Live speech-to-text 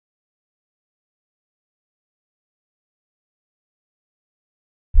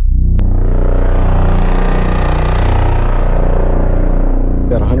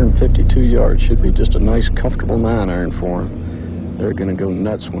52 yards should be just a nice, comfortable 9-iron for him. They're going to go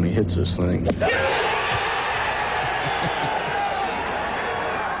nuts when he hits this thing.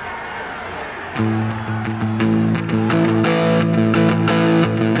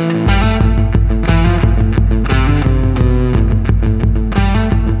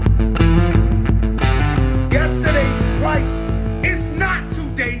 Yesterday's price is not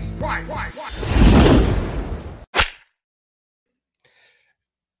today's price.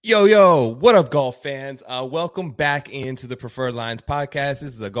 Yo, what up, golf fans? Welcome back into the Preferred Lines podcast. This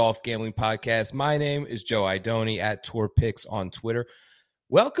is a golf gambling podcast. My name is Joe Idoni at Tour Picks on Twitter.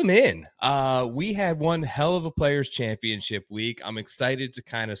 Welcome in. We had one hell of a Players Championship week. I'm excited to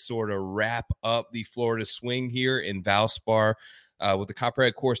kind of sort of wrap up the Florida swing here in Valspar with the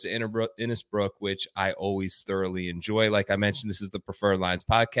Copperhead course at Innisbrook, which I always thoroughly enjoy. Like I mentioned, this is the Preferred Lines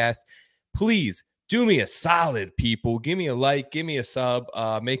podcast. Please do me a solid, people. Give me a like, give me a sub.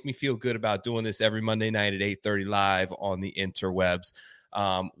 Make me feel good about doing this every Monday night at 8:30 live on the interwebs.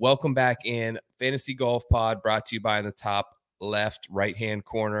 Welcome back in. Fantasy Golf Pod brought to you by in the top left, right-hand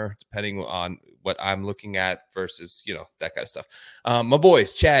corner, depending on what I'm looking at versus, that kind of stuff. My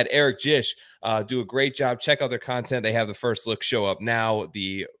boys, Chad, Eric, Jish, do a great job. Check out their content. They have the First Look show up now.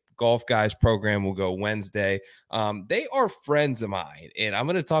 The Golf Guys program will go Wednesday. They are friends of mine, and I'm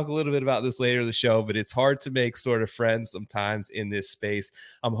going to talk a little bit about this later in the show, but it's hard to make sort of friends sometimes in this space.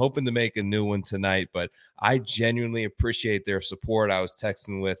 I'm hoping to make a new one tonight, but I genuinely appreciate their support. I was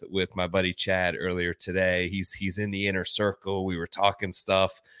texting with my buddy Chad earlier today. He's in the inner circle. We were talking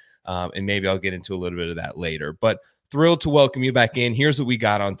stuff, and maybe I'll get into a little bit of that later, but thrilled to welcome you back in. Here's what we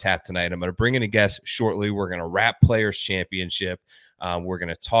got on tap tonight. I'm going to bring in a guest shortly. We're going to wrap Players Championship. We're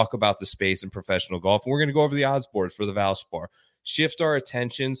going to talk about the space in professional golf. And we're going to go over the odds board for the Valspar. Shift our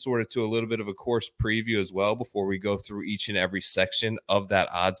attention sort of to a little bit of a course preview as well before we go through each and every section of that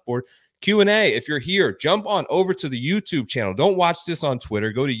odds board. Q&A, if you're here, jump on over to the YouTube channel. Don't watch this on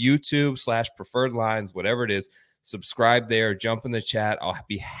Twitter. Go to YouTube/Preferred Lines, whatever it is. Subscribe there, jump in the chat. I'll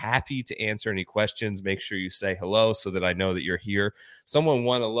be happy to answer any questions. Make sure you say hello so that I know that you're here. Someone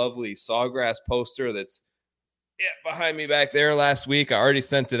won a lovely Sawgrass poster that's behind me back there last week. I already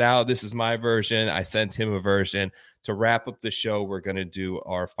sent it out. This is my version. I sent him a version. To wrap up the show, we're going to do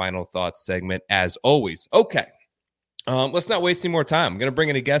our final thoughts segment as always. Okay. Let's not waste any more time. I'm going to bring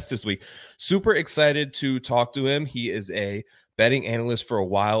in a guest this week. Super excited to talk to him. He is a betting analyst for a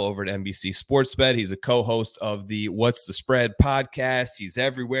while over at NBC Sportsbet. He's a co-host of the What's the Spread podcast. He's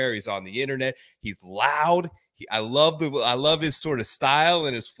everywhere. He's on the internet. He's loud. I love his sort of style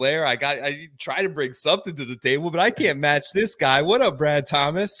and his flair. I try to bring something to the table, but I can't match this guy. What up, Brad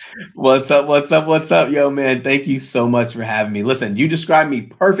Thomas? What's up, yo, man? Thank you so much for having me. Listen, you described me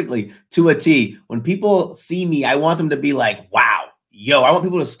perfectly to a T. When people see me, I want them to be like, wow, yo, I want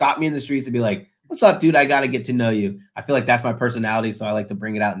people to stop me in the streets and be like, what's up, dude? I got to get to know you. I feel like that's my personality, so I like to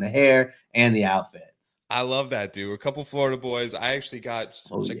bring it out in the hair and the outfits. I love that, dude. A couple Florida boys. I actually got,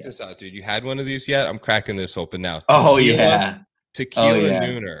 check this out, dude. You had one of these yet? I'm cracking this open now. Tequila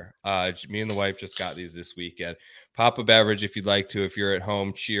Nooner. Me and the wife just got these this weekend. Pop a beverage if you'd like to. If you're at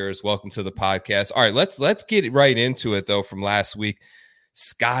home, cheers. Welcome to the podcast. All right, let's get right into it, though, from last week.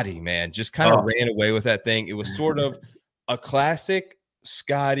 Scotty, man, just kind of ran away with that thing. It was sort of a classic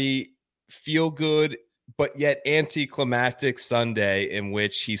Scotty feel good, but yet anticlimactic Sunday in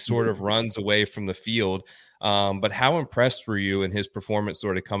which he sort of runs away from the field. But how impressed were you in his performance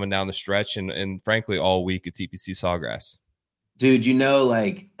sort of coming down the stretch and frankly, all week at TPC Sawgrass? Dude,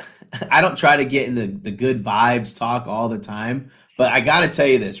 I don't try to get in the good vibes talk all the time, but I got to tell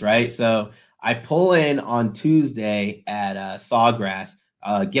you this, right? So I pull in on Tuesday at Sawgrass,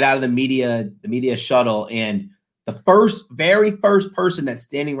 get out of the media shuttle, and the very first person that's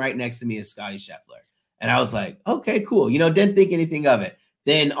standing right next to me is Scotty Scheffler. And I was like, okay, cool. Didn't think anything of it.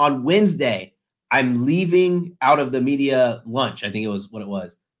 Then on Wednesday, I'm leaving out of the media lunch. I think it was what it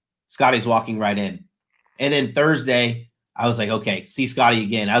was. Scotty's walking right in. And then Thursday, I was like, okay, see Scotty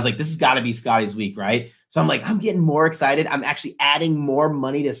again. I was like, this has got to be Scotty's week, right? So I'm like, I'm getting more excited. I'm actually adding more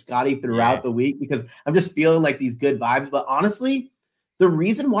money to Scotty throughout the week because I'm just feeling like these good vibes. But honestly, the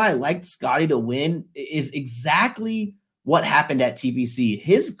reason why I liked Scotty to win is exactly what happened at TPC.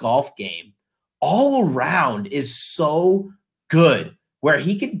 His golf game all around is so good where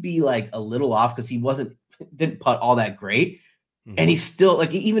he could be like a little off because he didn't putt all that great. Mm-hmm. And he's still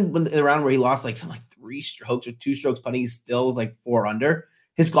like, even when the round where he lost like 3 strokes or 2 strokes putting, he still is like 4 under.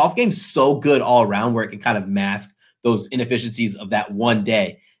 His golf game's so good all around where it can kind of mask those inefficiencies of that one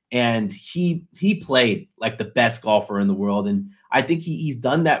day. And he played like the best golfer in the world. And I think he's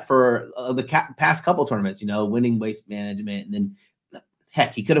done that for the past couple tournaments, winning Waste Management and then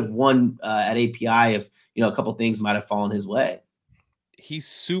heck, he could have won at API if, a couple things might have fallen his way. He's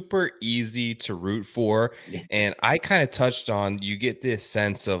super easy to root for. Yeah. And I kind of touched on, you get this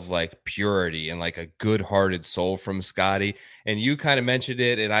sense of like purity and like a good-hearted soul from Scotty. And you kind of mentioned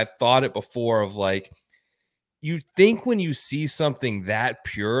it, and I've thought it before of like, you think when you see something that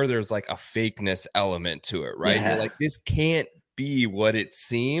pure, there's like a fakeness element to it, right? Yeah. You're like, this can't be what it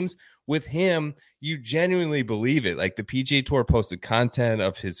seems. With him, you genuinely believe it. Like the PGA Tour posted content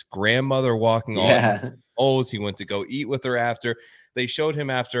of his grandmother walking on holes. He went to go eat with her after. They showed him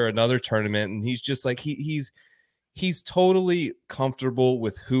after another tournament, and he's just like he's totally comfortable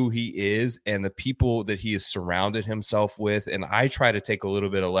with who he is and the people that he has surrounded himself with. And I try to take a little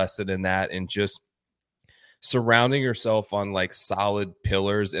bit of lesson in that, and just surrounding yourself on like solid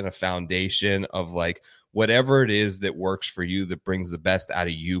pillars and a foundation of like whatever it is that works for you, that brings the best out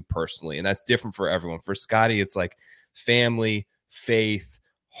of you personally. And that's different for everyone. For Scotty, it's like family, faith,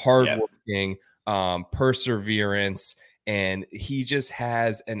 hardworking, perseverance. And he just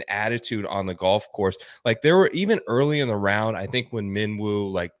has an attitude on the golf course. Like there were even early in the round, I think when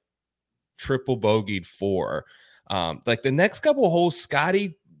Minwoo like triple bogeyed 4, like the next couple of holes,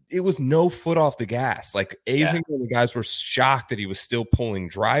 Scotty, it was no foot off the gas. Like Azinger and the guys were shocked that he was still pulling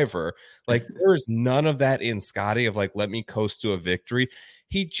driver. Like there is none of that in Scotty of like, let me coast to a victory.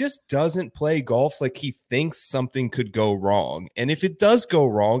 He just doesn't play golf like he thinks something could go wrong. And if it does go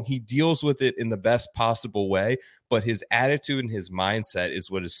wrong, he deals with it in the best possible way. But his attitude and his mindset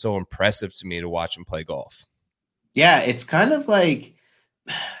is what is so impressive to me to watch him play golf. Yeah, it's kind of like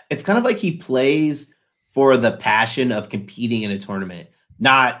he plays for the passion of competing in a tournament.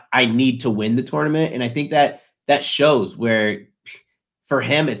 Not, I need to win the tournament. And I think that shows where for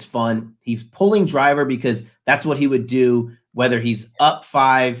him, it's fun. He's pulling driver because that's what he would do, whether he's up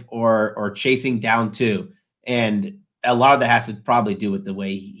 5 or chasing down 2. And a lot of that has to probably do with the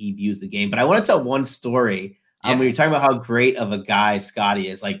way he views the game. But I want to tell one story. When you're talking about how great of a guy Scotty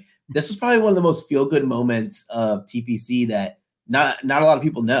is, like this was probably one of the most feel-good moments of TPC that not a lot of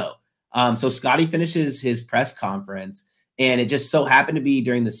people know. So Scotty finishes his press conference, and it just so happened to be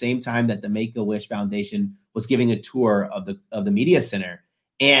during the same time that the Make-A-Wish Foundation was giving a tour of the media center.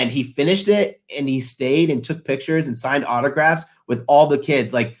 And he finished it, and he stayed and took pictures and signed autographs with all the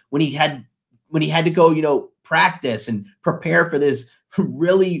kids. Like when he had to go, practice and prepare for this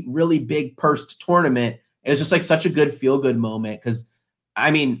really, really big pursed tournament, it was just like such a good feel-good moment. Because I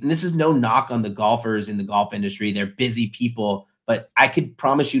mean, this is no knock on the golfers in the golf industry. They're busy people, but I could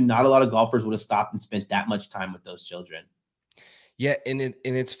promise you not a lot of golfers would have stopped and spent that much time with those children. Yeah, and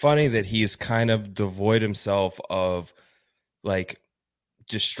it's funny that he's kind of devoid himself of like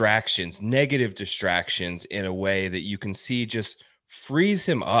distractions, negative distractions, in a way that you can see just frees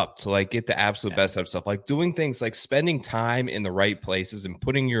him up to like get the absolute best out of stuff, like doing things like spending time in the right places and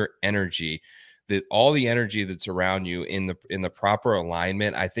putting your energy, that all the energy that's around you in the proper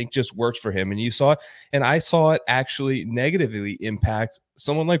alignment, I think just works for him. And you saw it, and I saw it actually negatively impact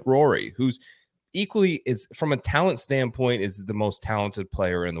someone like Rory, who's equally is from a talent standpoint is the most talented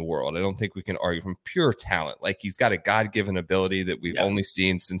player in the world. I don't think we can argue from pure talent. Like he's got a God-given ability that we've only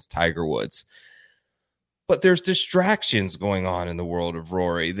seen since Tiger Woods. But there's distractions going on in the world of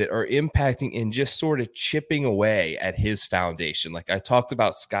Rory that are impacting and just sort of chipping away at his foundation. Like I talked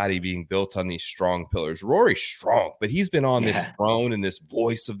about Scotty being built on these strong pillars. Rory's strong, but he's been on this throne and this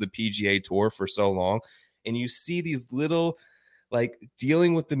voice of the PGA Tour for so long. And you see these little, like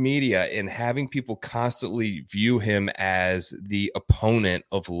dealing with the media and having people constantly view him as the opponent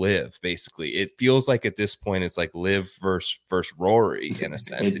of Liv. Basically, it feels like at this point it's like Liv versus Rory in a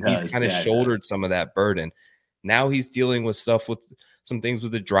sense, and he's kind of shouldered some of that burden. Now he's dealing with stuff with some things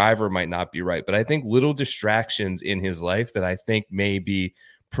with the driver might not be right, but I think little distractions in his life that I think may be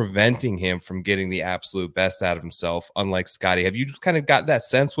preventing him from getting the absolute best out of himself. Unlike Scotty, have you kind of got that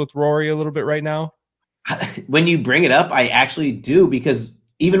sense with Rory a little bit right now? When you bring it up, I actually do, because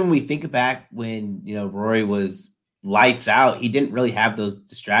even when we think back when, Rory was lights out, he didn't really have those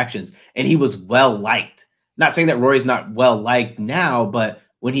distractions, and he was well liked. Not saying that Rory's not well liked now, but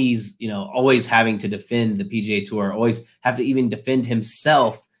when he's, always having to defend the PGA Tour, always have to even defend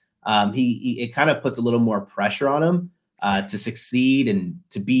himself, it kind of puts a little more pressure on him to succeed and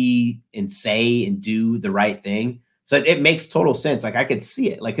to be and say and do the right thing. So it makes total sense. Like I could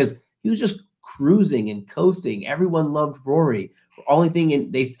see it, like, because he was just cruising and coasting. Everyone loved Rory. The only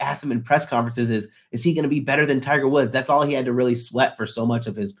thing they asked him in press conferences is he going to be better than Tiger Woods? That's all he had to really sweat for so much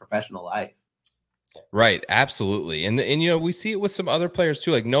of his professional life. Right. Absolutely. And we see it with some other players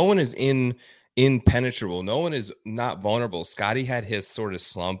too. Like no one is impenetrable. No one is not vulnerable. Scotty had his sort of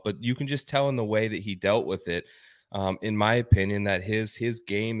slump, but you can just tell in the way that he dealt with it. in my opinion, that his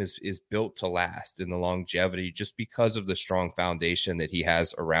game is built to last in the longevity just because of the strong foundation that he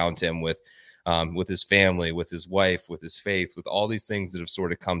has around him with his family, with his wife, with his faith, with all these things that have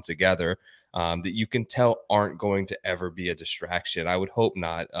sort of come together that you can tell aren't going to ever be a distraction. I would hope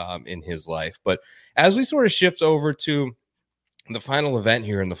not in his life. But as we sort of shift over to the final event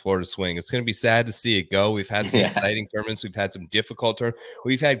here in the Florida Swing, it's going to be sad to see it go. We've had some exciting tournaments. We've had some difficult tournaments.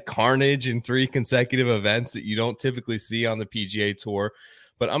 We've had carnage in 3 consecutive events that you don't typically see on the PGA Tour.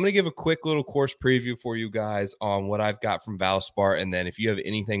 But I'm going to give a quick little course preview for you guys on what I've got from Valspar. And then if you have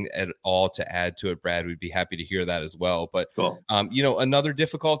anything at all to add to it, Brad, we'd be happy to hear that as well. But, cool. Another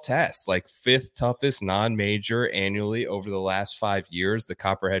difficult test, like 5th toughest non-major annually over the last 5 years, the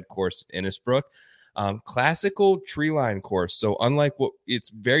Copperhead course in Innisbrook. Classical tree line course. So unlike it's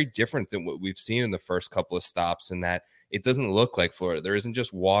very different than what we've seen in the first couple of stops, in that it doesn't look like Florida. There isn't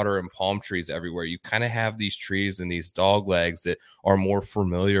just water and palm trees everywhere. You kind of have these trees and these dog legs that are more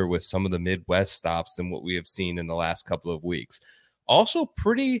familiar with some of the Midwest stops than what we have seen in the last couple of weeks. Also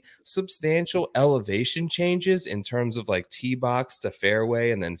pretty substantial elevation changes in terms of like tee box to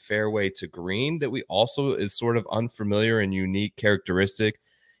fairway and then fairway to green that we also is sort of unfamiliar and unique characteristic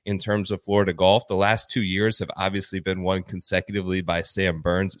in terms of Florida golf. The last 2 years have obviously been won consecutively by Sam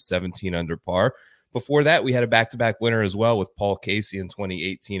Burns at 17 under par. Before that, we had a back-to-back winner as well with Paul Casey in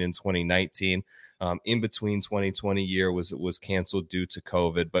 2018 and 2019. In between 2020 year was canceled due to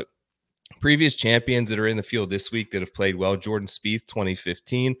COVID. But previous champions that are in the field this week that have played well: Jordan Spieth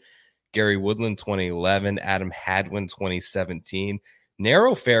 2015, Gary Woodland 2011, Adam Hadwin 2017.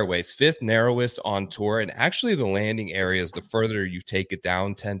 Narrow fairways, 5th narrowest on tour, and actually the landing areas, the further you take it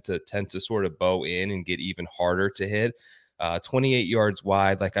down, tend to sort of bow in and get even harder to hit. 28 yards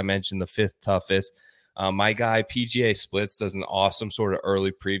wide, like I mentioned, the 5th toughest. My guy PGA Splits does an awesome sort of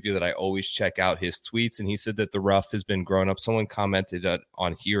early preview that I always check out his tweets, and he said that the rough has been grown up. Someone commented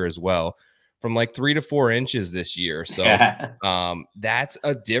on here as well, from like 3 to 4 inches this year. So that's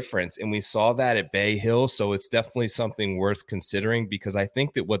a difference. And we saw that at Bay Hill. So it's definitely something worth considering, because I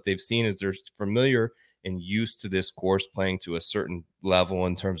think that what they've seen is they're familiar and used to this course playing to a certain level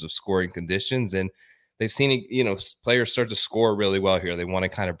in terms of scoring conditions. And they've seen, players start to score really well here. They want to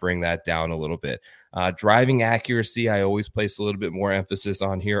kind of bring that down a little bit. Driving accuracy, I always place a little bit more emphasis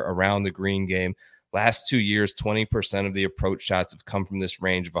on here around the green game. Last 2 years, 20% of the approach shots have come from this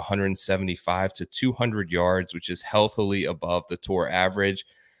range of 175 to 200 yards, which is healthily above the tour average.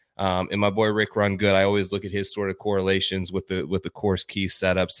 And my boy Rick Rungood, I always look at his sort of correlations with the course key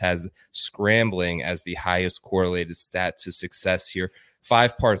setups, has scrambling as the highest correlated stat to success here.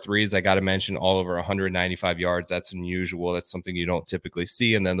 5 par 3s, I got to mention, all over 195 yards. That's unusual. That's something you don't typically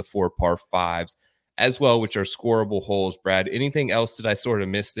see. And then the 4 par 5s as well, which are scoreable holes. Brad, anything else that I sort of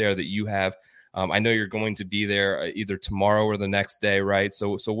missed there that you have? I know you're going to be there either tomorrow or the next day, right?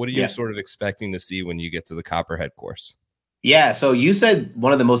 So what are you sort of expecting to see when you get to the Copperhead course? Yeah, so you said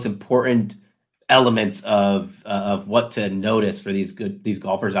one of the most important elements of what to notice for these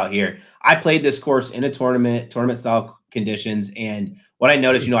golfers out here. I played this course in a tournament style conditions, and what I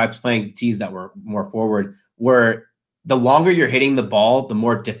noticed, I was playing tees that were more forward, where the longer you're hitting the ball, the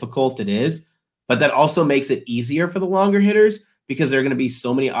more difficult it is. But that also makes it easier for the longer hitters, because there are going to be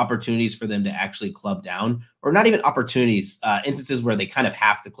so many opportunities for them to actually club down, or not even opportunities, instances where they kind of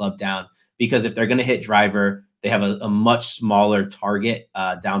have to club down, because if they're going to hit driver, they have a much smaller target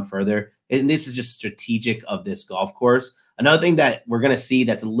down further. And this is just strategic of this golf course. Another thing that we're going to see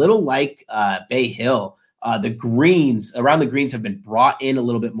that's a little like Bay Hill, the greens around the greens have been brought in a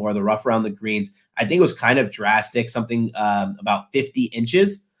little bit more. The rough around the greens, I think it was kind of drastic, something about 50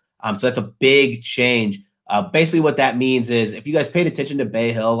 inches. So that's a big change. Basically what that means is, if you guys paid attention to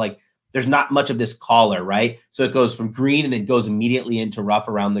Bay Hill, like there's not much of this collar, right? So it goes from green and then goes immediately into rough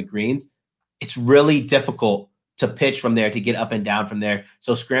around the greens. It's really difficult to pitch from there, to get up and down from there.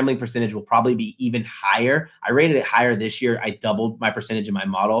 So scrambling percentage will probably be even higher. I rated it higher this year. I doubled my percentage in my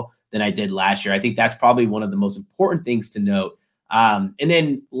model than I did last year. I think that's probably one of the most important things to note. And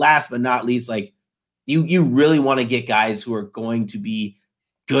then last but not least, like you really want to get guys who are going to be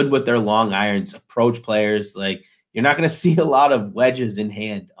good with their long irons, approach players. Like you're not going to see a lot of wedges in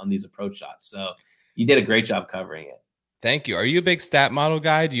hand on these approach shots. So you did a great job covering it. Thank you. Are you a big stat model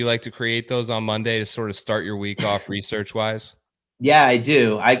guy? Do you like to create those on Monday to sort of start your week off research wise? Yeah, I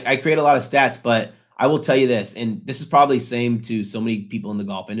do. I create a lot of stats, but I will tell you this, and this is probably same to so many people in the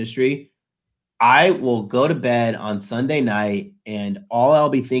golf industry. I will go to bed on Sunday night, and all I'll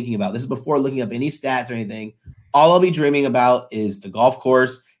be thinking about, this is before looking up any stats or anything, all I'll be dreaming about is the golf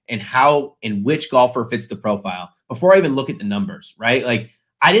course and how and which golfer fits the profile before I even look at the numbers, right? Like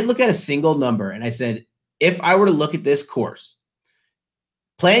I didn't look at a single number and I said, if I were to look at this course,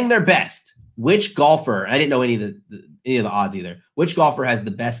 playing their best, which golfer, and I didn't know any of the odds either, which golfer has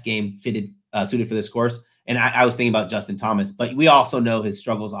the best game suited for this course? And I was thinking about Justin Thomas, but we also know his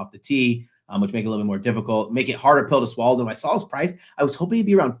struggles off the tee, which make it a little bit more difficult, make it harder pill to swallow. Than I saw his price. I was hoping he'd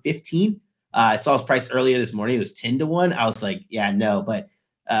be around 15. I saw his price earlier this morning. It was 10-1. I was like, yeah, no, but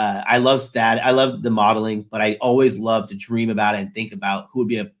I love stat. I love the modeling, but I always love to dream about it and think about who would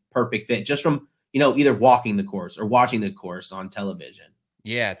be a perfect fit just from, either walking the course or watching the course on television.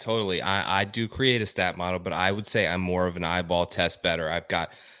 Yeah, totally. I do create a stat model, but I would say I'm more of an eyeball test better. I've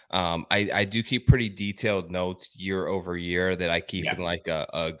got, I do keep pretty detailed notes year over year that I keep in like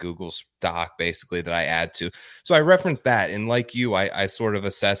a Google Doc basically that I add to. So I reference that. And like you, I sort of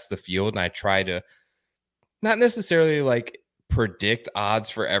assess the field and I try to not necessarily like predict odds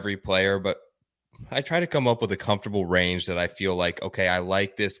for every player, but I try to come up with a comfortable range that I feel like, okay, I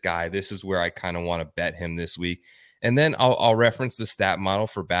like this guy. This is where I kind of want to bet him this week. And then I'll reference the stat model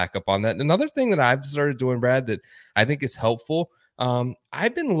for backup on that. Another thing that I've started doing, Brad, that I think is helpful.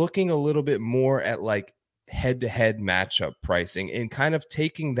 I've been looking a little bit more at like head-to-head matchup pricing and kind of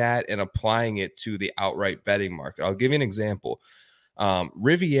taking that and applying it to the outright betting market. I'll give you an example.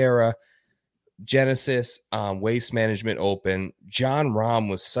 Riviera, Genesis, Waste Management Open, Jon Rahm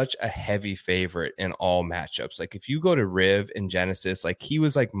was such a heavy favorite in all matchups. Like if you go to Riv and Genesis, like he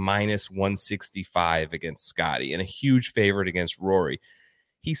was like minus 165 against Scotty and a huge favorite against Rory.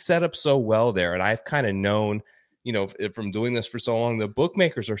 He set up so well there. And I've kind of known, from doing this for so long, the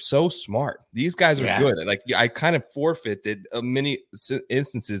bookmakers are so smart. These guys are good. Like I kind of forfeited many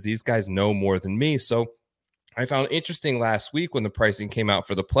instances. These guys know more than me. So I found interesting last week when the pricing came out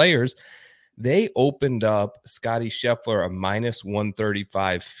for the players, they opened up Scotty Scheffler a minus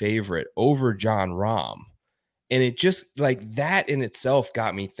 135 favorite over Jon Rahm. And it just like that in itself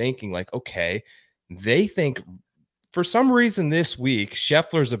got me thinking like, okay, they think for some reason this week,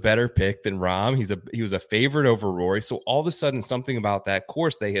 Scheffler's a better pick than Rahm. He was a favorite over Rory. So all of a sudden something about that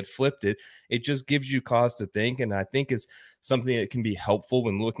course, they had flipped it. It just gives you cause to think. And I think is something that can be helpful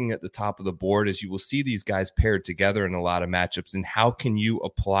when looking at the top of the board as you will see these guys paired together in a lot of matchups. And how can you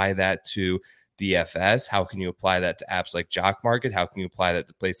apply that to DFS? How can you apply that to apps like Jock Market? How can you apply that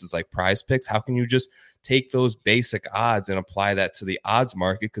to places like Prize Picks? How can you just take those basic odds and apply that to the odds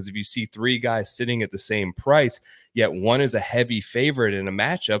market? Because if you see three guys sitting at the same price, yet one is a heavy favorite in a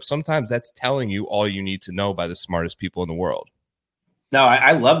matchup, sometimes that's telling you all you need to know by the smartest people in the world. No,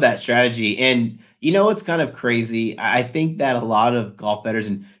 I love that strategy. And it's kind of crazy. I think that a lot of golf bettors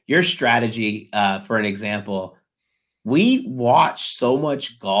and your strategy, for an example, we watch so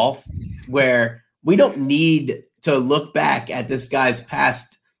much golf where we don't need to look back at this guy's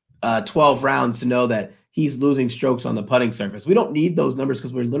past 12 rounds to know that he's losing strokes on the putting surface. We don't need those numbers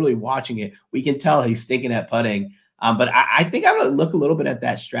because we're literally watching it. We can tell he's stinking at putting. But I think I'm going to look a little bit at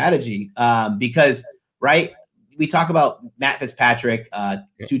that strategy because, right, we talk about Matt Fitzpatrick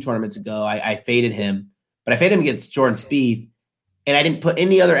 2 tournaments ago. I faded him, but I faded him against Jordan Spieth, and I didn't put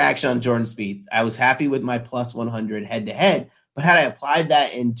any other action on Jordan Spieth. I was happy with my plus 100 head-to-head, but had I applied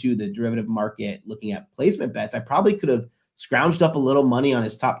that into the derivative market looking at placement bets, I probably could have scrounged up a little money on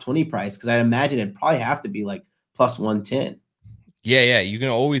his top 20 price because I'd imagine it'd probably have to be like plus 110. Yeah. You can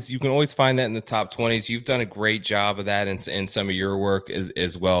always find that in the top 20s. You've done a great job of that in some of your work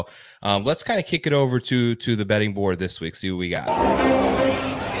as well. Let's kind of kick it over to the betting board this week. See what we got. The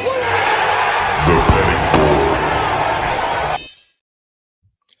betting board.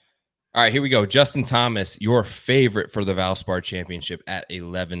 All right, here we go. Justin Thomas, your favorite for the Valspar Championship at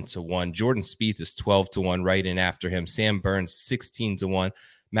 11-1. Jordan Spieth is 12-1, right in after him. Sam Burns 16-1.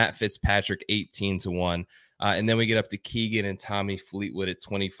 Matt Fitzpatrick 18-1. And then we get up to Keegan and Tommy Fleetwood at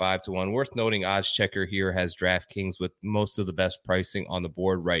 25-1. Worth noting, Odds Checker here has DraftKings with most of the best pricing on the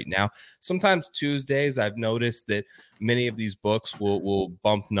board right now. Sometimes Tuesdays, I've noticed that many of these books will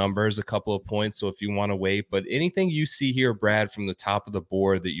bump numbers a couple of points. So if you want to wait, but anything you see here, Brad, from the top of the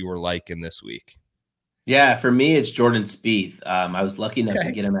board that you were liking this week? Yeah, for me, it's Jordan Spieth. I was lucky enough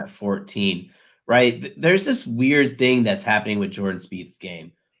to get him at 14, right? There's this weird thing that's happening with Jordan Spieth's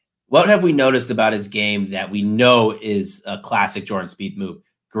game. What have we noticed about his game that we know is a classic Jordan Spieth move?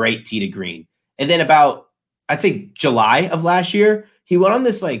 Great tee to green. And then about, I'd say July of last year, he went on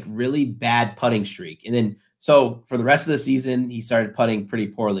this like really bad putting streak. And then, so for the rest of the season, he started putting pretty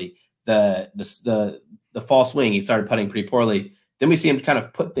poorly. The fall swing, he started putting pretty poorly. Then we see him kind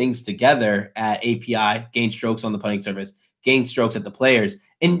of put things together at API, gain strokes on the putting surface, gain strokes at the players.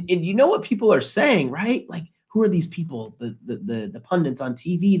 And you know what people are saying, right? Like, who are these people? The pundits on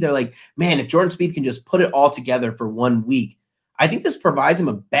TV. They're like, man, if Jordan Spieth can just put it all together for 1 week, I think this provides him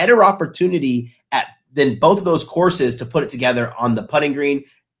a better opportunity at then both of those courses to put it together on the putting green,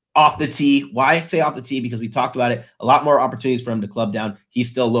 off the tee. Why say off the tee? Because we talked about it. A lot more opportunities for him to club down. He's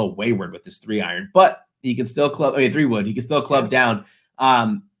still a little wayward with his 3-iron, but he can still club. 3-wood. He can still club down.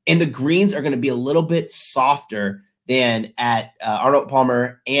 And the greens are going to be a little bit softer than at Arnold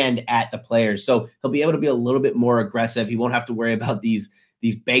Palmer and at the Players. So he'll be able to be a little bit more aggressive. He won't have to worry about these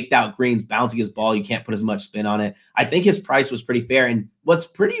baked out greens bouncing his ball. You can't put as much spin on it. I think his price was pretty fair. And what's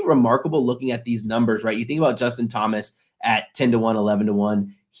pretty remarkable looking at these numbers, right? You think about Justin Thomas at 10-1,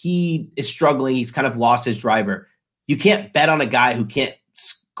 11-1. He is struggling. He's kind of lost his driver. You can't bet on a guy who can't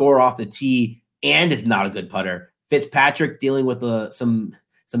score off the tee and is not a good putter. Fitzpatrick dealing with some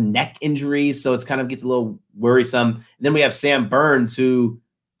neck injuries, so it's kind of gets a little worrisome. And then we have Sam Burns, who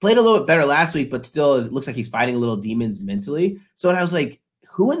played a little bit better last week, but still it looks like he's fighting a little demons mentally. So I was like,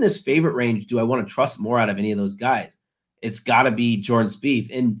 who in this favorite range do I want to trust more out of any of those guys? It's got to be Jordan Spieth.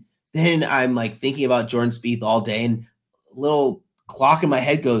 And then I'm like thinking about Jordan Spieth all day, and a little clock in my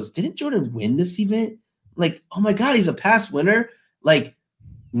head goes, didn't Jordan win this event? Like, oh my God, he's a past winner. Like,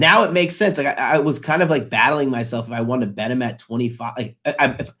 now it makes sense. Like I was kind of like battling myself if I wanted to bet him at 25. Like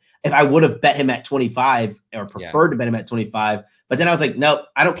if I would have bet him at 25 or preferred to bet him at 25. But then I was like, nope,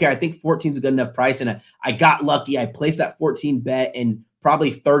 I don't care. I think 14 is a good enough price. And I got lucky. I placed that 14 bet, and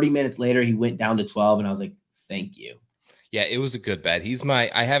probably 30 minutes later, he went down to 12. And I was like, thank you. Yeah, it was a good bet.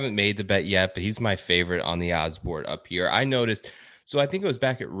 I haven't made the bet yet, but he's my favorite on the odds board up here. I noticed. So I think it was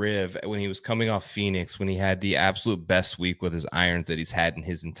back at Riv when he was coming off Phoenix, when he had the absolute best week with his irons that he's had in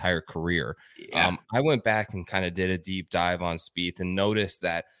his entire career. Yeah. I went back and kind of did a deep dive on Spieth and noticed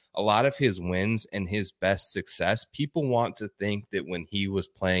that a lot of his wins and his best success, people want to think that when he was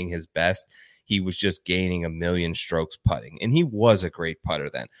playing his best, he was just gaining a million strokes putting. And he was a great putter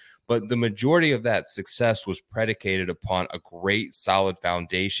then. But the majority of that success was predicated upon a great solid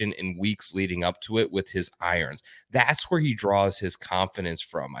foundation in weeks leading up to it with his irons. That's where he draws his confidence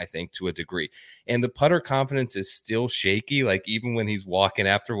from, I think, to a degree. And the putter confidence is still shaky. Like even when he's walking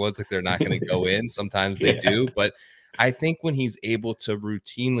afterwards, like they're not going to go in. Sometimes they do. But I think when he's able to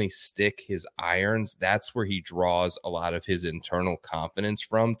routinely stick his irons, that's where he draws a lot of his internal confidence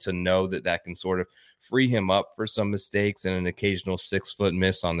from, to know that that can sort of free him up for some mistakes and an occasional 6-foot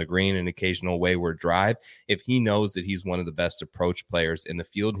miss on the green, an occasional wayward drive, if he knows that he's one of the best approach players in the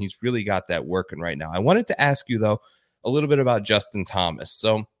field. And he's really got that working right now. I wanted to ask you, though, a little bit about Justin Thomas.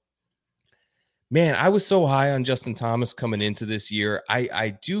 So, man, I was so high on Justin Thomas coming into this year.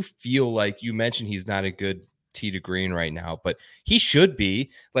 I do feel like you mentioned he's not a good tee to green right now, but he should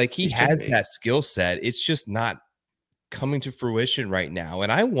be. Like he has that skill set. It's just not coming to fruition right now. And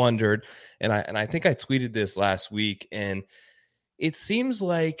I wondered, and I think I tweeted this last week, and it seems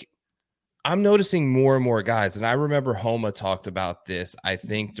like I'm noticing more and more guys. And I remember Homa talked about this, I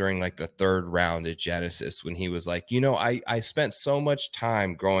think during like the 3rd round at Genesis, when he was like, I spent so much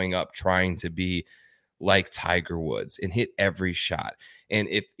time growing up trying to be like Tiger Woods and hit every shot. And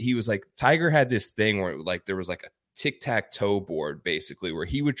if he was like, Tiger had this thing where like there was like a tic-tac-toe board basically, where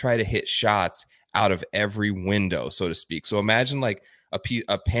he would try to hit shots out of every window, so to speak. So imagine like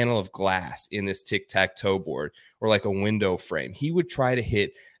a panel of glass in this tic-tac-toe board, or like a window frame. He would try to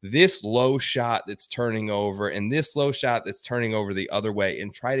hit this low shot that's turning over and this low shot that's turning over the other way,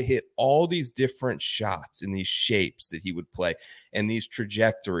 and try to hit all these different shots in these shapes that he would play and these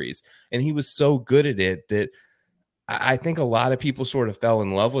trajectories. And he was so good at it that I think a lot of people sort of fell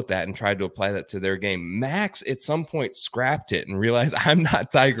in love with that and tried to apply that to their game. Max at some point scrapped it and realized, I'm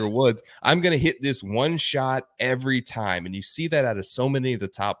not Tiger Woods. I'm going to hit this one shot every time. And you see that out of so many of the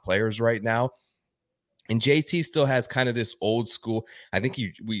top players right now. And JT still has kind of this old school. I think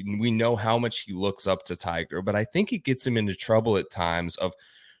we know how much he looks up to Tiger, but I think it gets him into trouble at times of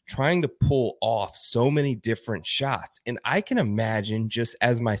trying to pull off so many different shots. And I can imagine, just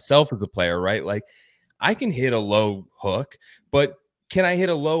as myself as a player, right? Like, I can hit a low hook, but can I hit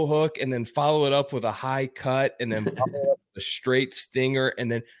a low hook and then follow it up with a high cut and then follow up with a straight stinger?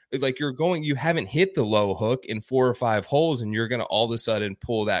 And then like you haven't hit the low hook in 4 or 5 holes, and you're going to all of a sudden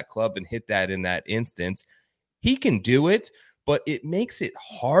pull that club and hit that in that instance. He can do it, but it makes it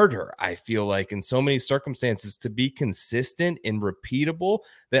harder, I feel like, in so many circumstances, to be consistent and repeatable,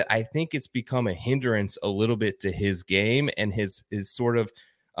 that I think it's become a hindrance a little bit to his game, and his sort of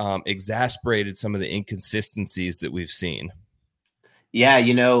exasperated some of the inconsistencies that we've seen. Yeah,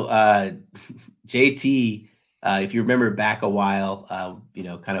 JT, if you remember back a while,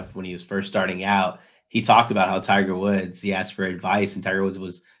 kind of when he was first starting out, he talked about how Tiger Woods, he asked for advice, and Tiger Woods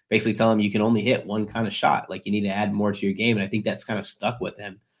was basically telling him you can only hit one kind of shot. Like, you need to add more to your game. And I think that's kind of stuck with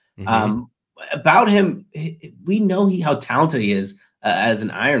him. Mm-hmm. About him, we know how talented he is. as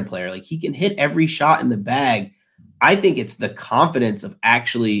an iron player. Like, he can hit every shot in the bag. I think it's the confidence of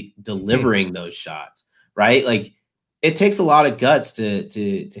actually delivering those shots, right? Like, it takes a lot of guts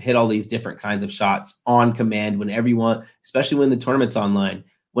to hit all these different kinds of shots on command whenever you want, especially when the tournament's online.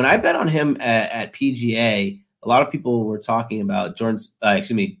 When I bet on him at PGA, a lot of people were talking about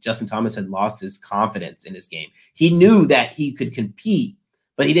Justin Thomas had lost his confidence in his game. He knew that he could compete,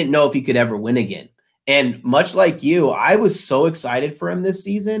 but he didn't know if he could ever win again. And much like you, I was so excited for him this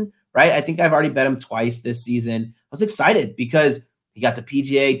season, right? I think I've already bet him twice this season. I was excited because he got the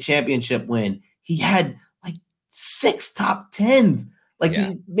PGA championship win. He had like 6 top 10s,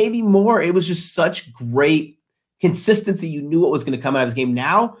 maybe more. It was just such great consistency. You knew what was going to come out of his game.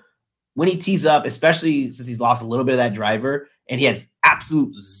 Now, when he tees up, especially since he's lost a little bit of that driver and he has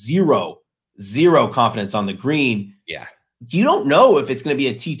absolute zero confidence on the green. Yeah. You don't know if it's going to be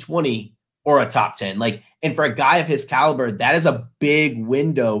a T20 or a top 10. Like, and for a guy of his caliber, that is a big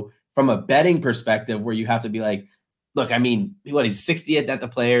window from a betting perspective where you have to be like, look, I mean, he's 60th at the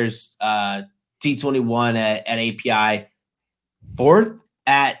Players, T21 at API, 4th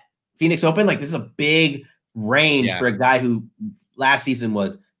at Phoenix Open. Like, this is a big range for a guy who last season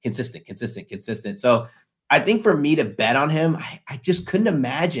was consistent. So I think for me to bet on him, I just couldn't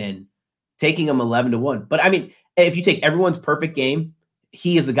imagine taking him 11-1. But I mean, if you take everyone's perfect game,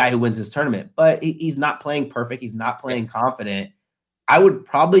 he is the guy who wins this tournament, but he's not playing perfect. He's not playing confident. I would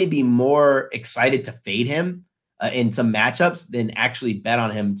probably be more excited to fade him in some matchups than actually bet on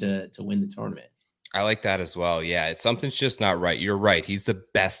him to win the tournament. I like that as well. Yeah, something's just not right. You're right. He's the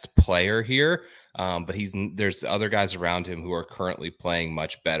best player here, but there's other guys around him who are currently playing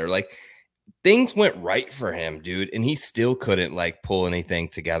much better. Like, things went right for him, dude, and he still couldn't pull anything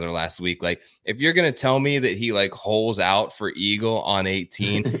together last week. Like, if you're gonna tell me that he holes out for eagle on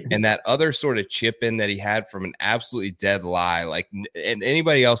 18 and that other sort of chip in that he had from an absolutely dead lie, and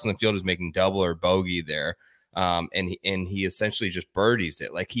anybody else in the field is making double or bogey there. And he essentially just birdies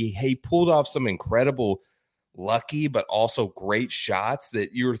it. Like, he pulled off some incredible lucky but also great shots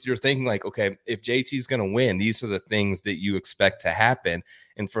that you're thinking okay, if JT's going to win, these are the things that you expect to happen,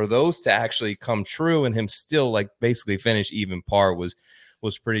 and for those to actually come true and him still basically finish even par was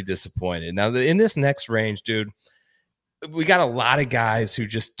pretty disappointed. Now, in this next range, dude, we got a lot of guys who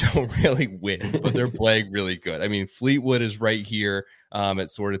just don't really win, but they're playing really good. I mean, Fleetwood is right here at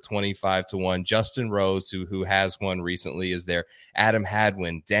sort of 25-1. Justin Rose, who has won recently, is there. Adam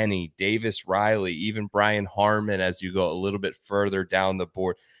Hadwin, Denny, Davis Riley, even Brian Harman as you go a little bit further down the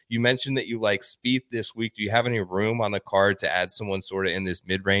board. You mentioned that you like Spieth this week. Do you have any room on the card to add someone sort of in this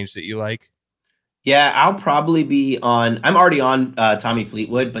mid-range that you like? Yeah, I'll probably be on – I'm already on Tommy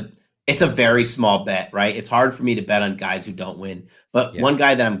Fleetwood, but – it's a very small bet, right? It's hard for me to bet on guys who don't win. But one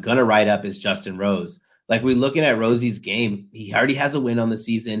guy that I'm going to write up is Justin Rose. Like, we're looking at Rosie's game. He already has a win on the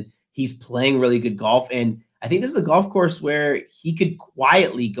season. He's playing really good golf. And I think this is a golf course where he could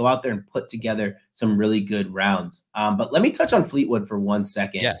quietly go out there and put together some really good rounds. But let me touch on Fleetwood for 1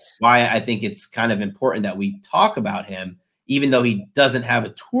 second. Yes. Why I think it's kind of important that we talk about him, even though he doesn't have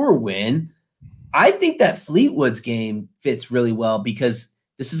a tour win. I think that Fleetwood's game fits really well because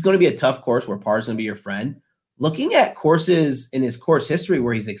this is going to be a tough course where par is going to be your friend. Looking at courses in his course history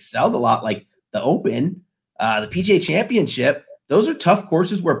where he's excelled a lot, like the Open, the PGA Championship, those are tough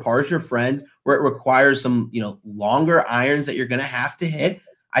courses where par is your friend, where it requires some, longer irons that you're going to have to hit.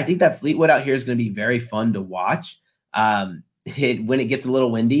 I think that Fleetwood out here is going to be very fun to watch. When it gets a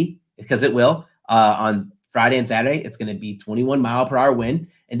little windy, because it will, on Friday and Saturday, it's going to be 21-mile-per-hour wind.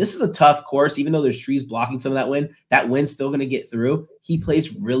 And this is a tough course, even though there's trees blocking some of that wind's still going to get through. He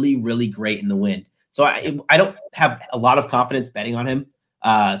plays really, really great in the wind. So I don't have a lot of confidence betting on him.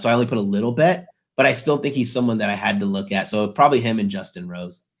 So I only put a little bet, but I still think he's someone that I had to look at. So probably him and Justin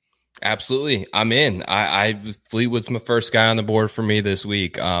Rose. Absolutely. I'm in. Fleetwood's my first guy on the board for me this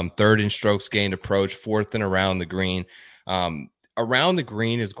week. 3rd in strokes gained approach, 4th in around the green. Around the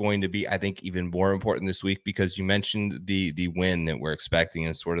green is going to be, I think, even more important this week because you mentioned the wind that we're expecting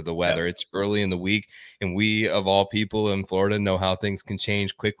and sort of the weather. It's early in the week, and we, of all people in Florida, know how things can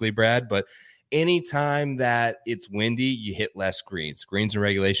change quickly, Brad. But anytime that it's windy, you hit less greens. Greens and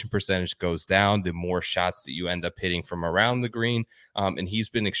regulation percentage goes down, the more shots that you end up hitting from around the green. And he's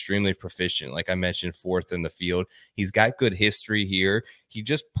been extremely proficient. Like I mentioned, 4th in the field. He's got good history here. He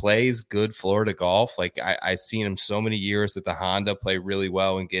just plays good Florida golf. Like I've seen him so many years at the Honda play really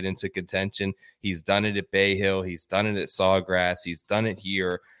well and get into contention. He's done it at Bay Hill. He's done it at Sawgrass. He's done it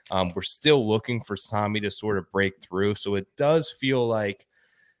here. We're still looking for Tommy to sort of break through. So it does feel like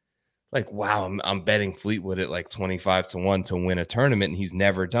like, wow, I'm betting Fleetwood at like 25-1 to win a tournament, and he's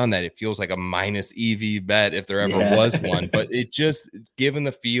never done that. It feels like a minus EV bet if there ever was one. But it just, given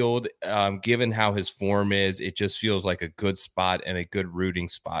the field, given how his form is, it just feels like a good spot and a good rooting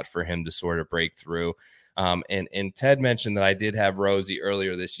spot for him to sort of break through. And Ted mentioned that I did have Rosie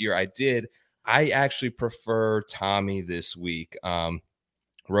earlier this year. I actually prefer Tommy this week.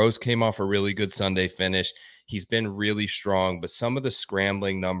 Rose came off a really good Sunday finish. He's been really strong, but some of the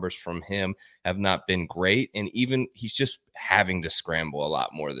scrambling numbers from him have not been great. And even he's just having to scramble a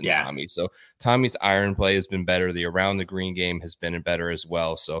lot more than Tommy. So Tommy's iron play has been better. The around the green game has been better as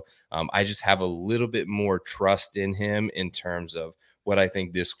well. So I just have a little bit more trust in him in terms of what I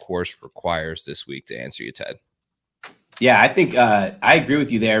think this course requires this week, to answer you, Ted. Yeah, I think I agree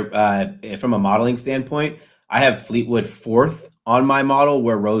with you there. From a modeling standpoint, I have Fleetwood 4th on my model,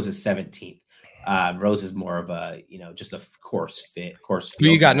 where Rose is 17th. Rose is more of a, just a course fit. Who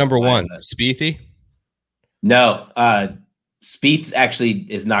you got number one? Spiethy? No, Spieth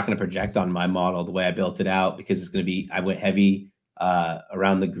actually is not going to project on my model the way I built it out, because it's going to be, I went heavy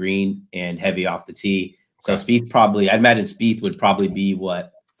around the green and heavy off the tee. So Spieth probably, I imagine Spieth would probably be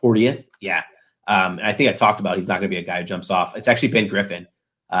 40th? Yeah. And I think I talked about he's not going to be a guy who jumps off. It's actually Ben Griffin.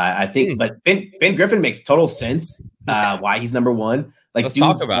 I think, but Ben Griffin makes total sense why he's number one. Like, let's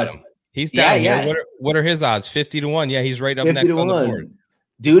talk about him. He's down here. What are his odds? 50-1. Yeah, he's right up next on the board.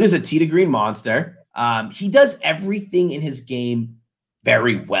 Dude is a tee to green monster. He does everything in his game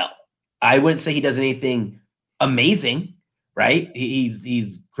very well. I wouldn't say he does anything amazing, right?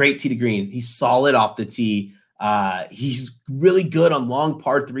 He's great tee to green. He's solid off the tee. He's really good on long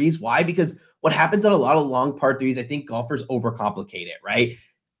par threes. Why? Because what happens on a lot of long par threes, I think golfers overcomplicate it, right?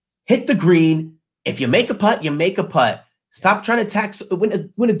 Hit the green. If you make a putt, you make a putt. Stop trying to tax. When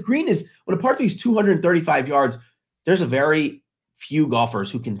a par three is 235 yards, there's a very few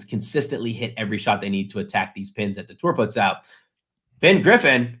golfers who can consistently hit every shot they need to attack these pins that the tour puts out. Ben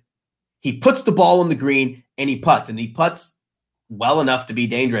Griffin, he puts the ball on the green and he puts well enough to be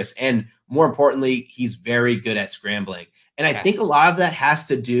dangerous. And more importantly, he's very good at scrambling. And I think a lot of that has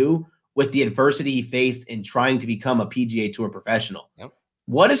to do with the adversity he faced in trying to become a PGA Tour professional. Yep.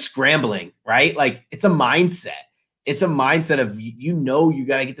 What is scrambling, right? Like, it's a mindset. It's a mindset of, you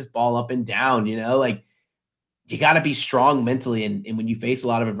got to get this ball up and down, like, you got to be strong mentally. And when you face a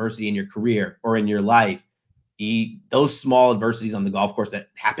lot of adversity in your career or in your life, those small adversities on the golf course that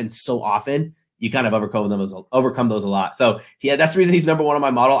happen so often, you kind of overcome those a lot. So yeah, that's the reason he's number one on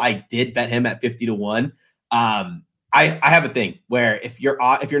my model. I did bet him at 50-1. I have a thing where if you're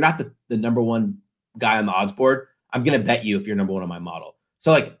not the number one guy on the odds board, I'm going to bet you if you're number one on my model.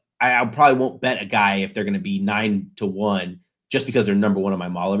 So like, I probably won't bet a guy if they're going to be 9-1 just because they're number one on my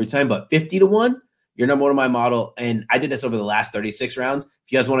model every time. But 50-1, you're number one on my model. And I did this over the last 36 rounds.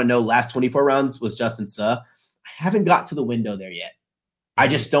 If you guys want to know, last 24 rounds was Justin Suh. I haven't got to the window there yet. I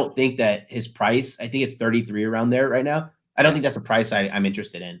just don't think that his price, I think it's 33 around there right now. I don't think that's a price I'm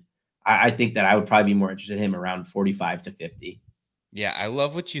interested in. I think that I would probably be more interested in him around 45 to 50. Yeah, I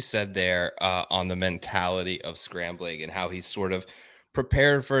love what you said there on the mentality of scrambling and how he's sort of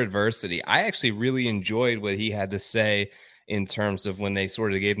prepared for adversity. I actually really enjoyed what he had to say in terms of when they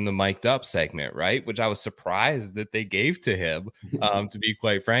sort of gave him the mic'd up segment, right? Which I was surprised that they gave to him. To be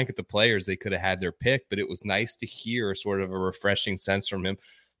quite frank, at the players, they could have had their pick, but it was nice to hear sort of a refreshing sense from him.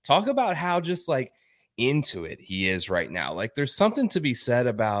 Talk about how just like into it he is right now. Like, there's something to be said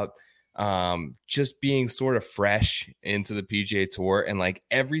about just being sort of fresh into the PGA Tour, and like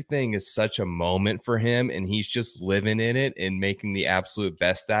everything is such a moment for him, and he's just living in it and making the absolute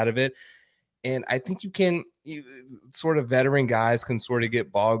best out of it. And I think sort of veteran guys can sort of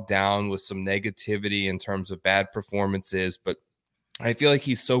get bogged down with some negativity in terms of bad performances, but I feel like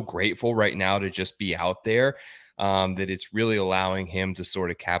he's so grateful right now to just be out there, that it's really allowing him to sort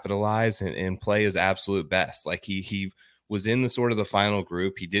of capitalize and play his absolute best. Like he was in the sort of the final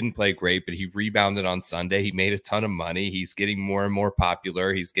group. He didn't play great, but he rebounded on Sunday. He made a ton of money. He's getting more and more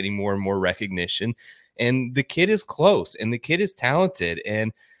popular. He's getting more and more recognition, and the kid is close and the kid is talented.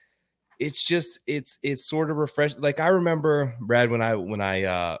 And it's just, it's sort of refreshing. Like, I remember, Brad, when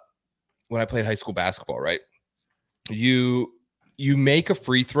I played high school basketball, right? You make a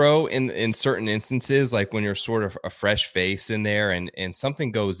free throw in certain instances, like when you're sort of a fresh face in there and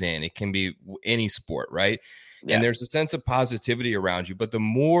something goes in. It can be any sport, right? Yeah. And there's a sense of positivity around you. But the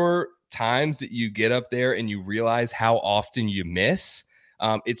more times that you get up there and you realize how often you miss,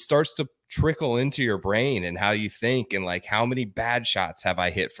 it starts to trickle into your brain and how you think, and like, how many bad shots have I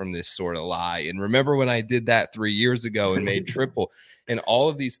hit from this sort of lie? And remember when I did that 3 years ago and made triple, and all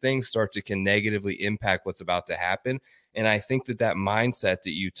of these things can negatively impact what's about to happen. And I think that mindset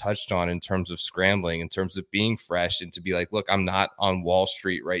that you touched on in terms of scrambling, in terms of being fresh, and to be like, look, I'm not on Wall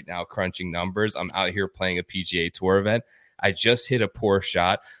Street right now crunching numbers. I'm out here playing a PGA Tour event. I just hit a poor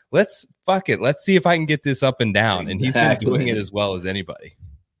shot. Let's see if I can get this up and down. And he's been doing it as well as anybody.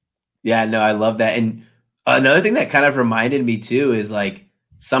 Yeah, no, I love that. And another thing that kind of reminded me too is like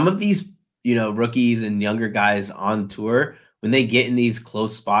some of these, rookies and younger guys on tour, when they get in these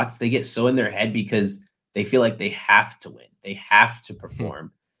close spots, they get so in their head because they feel like they have to win. They have to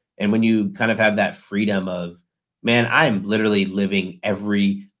perform. And when you kind of have that freedom of, man, I'm literally living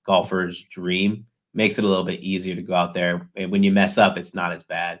every golfer's dream, makes it a little bit easier to go out there. And when you mess up, it's not as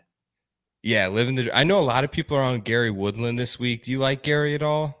bad. Yeah, I know a lot of people are on Gary Woodland this week. Do you like Gary at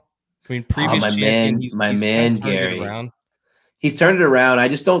all? I mean, previous champion, he's Gary. He's turned it around. I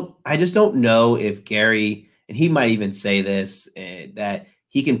just don't know if Gary, and he might even say this, that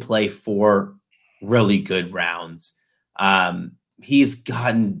he can play 4 really good rounds. He's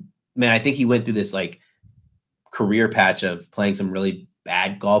gotten, man, I think he went through this like career patch of playing some really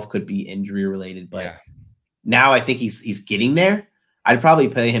bad golf, could be injury related, but now I think he's getting there. I'd probably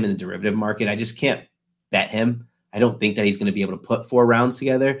play him in the derivative market. I just can't bet him. I don't think that he's going to be able to put 4 rounds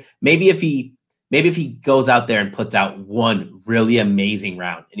together. Maybe if he goes out there and puts out one really amazing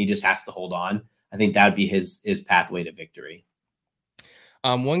round and he just has to hold on, I think that would be his pathway to victory.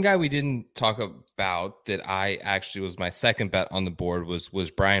 One guy we didn't talk about that I actually was my second bet on the board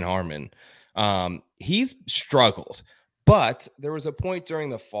was Brian Harman. He's struggled, but there was a point during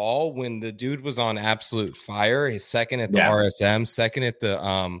the fall when the dude was on absolute fire. He's second at the RSM, second at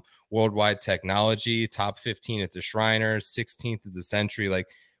the Worldwide Technology, top 15 at the Shriners, 16th at the Century. Like,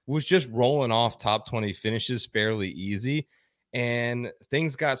 was just rolling off top 20 finishes fairly easy. And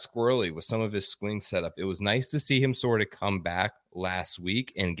things got squirrely with some of his swing setup. It was nice to see him sort of come back last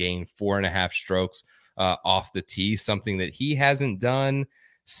week and gain 4.5 strokes off the tee, something that he hasn't done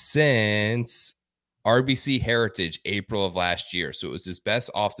since RBC Heritage April of last year. So it was his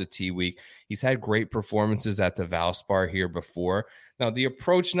best off the tee week. He's had great performances at the Valspar here before. Now, the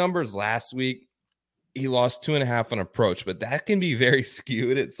approach numbers last week, he lost 2.5 on approach, but that can be very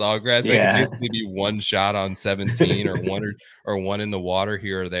skewed at Sawgrass. It can basically be one shot on 17 or one in the water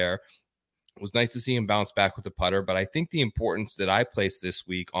here or there. It was nice to see him bounce back with the putter, but I think the importance that I placed this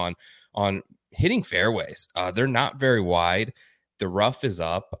week on hitting fairways, they're not very wide. The rough is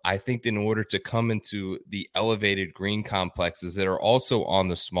up. I think in order to come into the elevated green complexes that are also on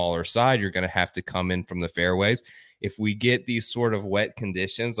the smaller side, you're going to have to come in from the fairways. If we get these sort of wet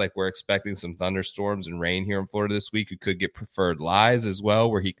conditions, like we're expecting some thunderstorms and rain here in Florida this week, you could get preferred lies as well,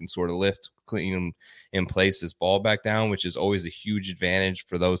 where he can sort of lift, clean, and place his ball back down, which is always a huge advantage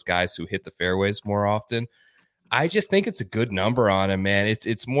for those guys who hit the fairways more often. I just think it's a good number on him, man.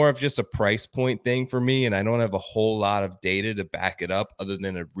 It's more of just a price point thing for me, and I don't have a whole lot of data to back it up other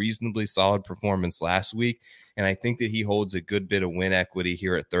than a reasonably solid performance last week. And I think that he holds a good bit of win equity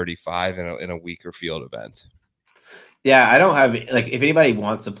here at 35 in a weaker field event. Yeah, I don't have, like, if anybody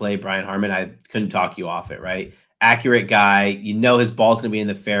wants to play Brian Harman, I couldn't talk you off it, right? Accurate guy. His ball's going to be in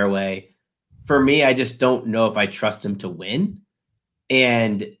the fairway. For me, I just don't know if I trust him to win.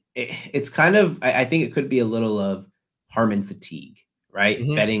 And it's kind of, I think it could be a little of Harman fatigue, right?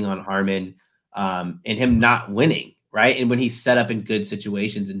 Mm-hmm. Betting on Harman and him not winning, right? And when he's set up in good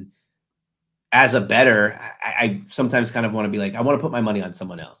situations, and as a bettor, I sometimes kind of want to be like, I want to put my money on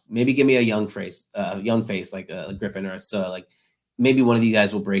someone else. Maybe give me a young face like a Griffin or a So. Like maybe one of you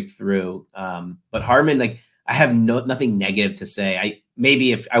guys will break through. But Harman, like, I have nothing negative to say.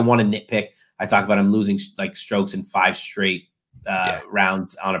 Maybe if I want to nitpick, I talk about him losing like strokes in 5 straight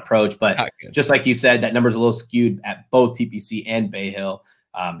rounds on approach. But just like you said, that number's a little skewed at both TPC and Bay Hill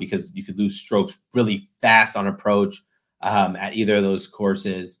because you could lose strokes really fast on approach at either of those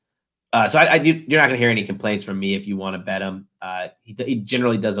courses. So you're not going to hear any complaints from me if you want to bet him. He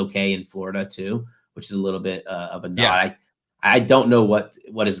generally does okay in Florida too, which is a little bit of a nod. Yeah. I don't know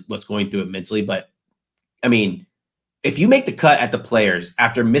what's going through it mentally, but I mean, if you make the cut at the Players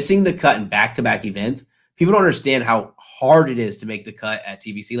after missing the cut in back-to-back events, people don't understand how hard it is to make the cut at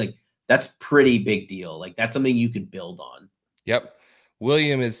TPC. Like, that's pretty big deal. Like, that's something you could build on. Yep.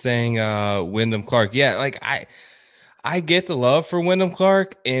 William is saying Wyndham Clark. Yeah, like I get the love for Wyndham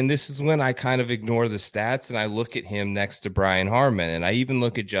Clark, and this is when I kind of ignore the stats and I look at him next to Brian Harman, and I even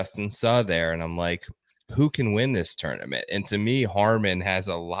look at Justin Suh there, and I'm like, who can win this tournament? And to me, Harman has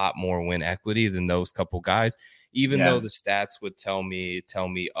a lot more win equity than those couple guys, even though the stats would tell me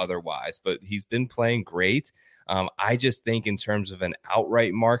otherwise. But he's been playing great. I just think in terms of an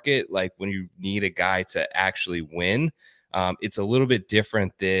outright market, like when you need a guy to actually win, It's a little bit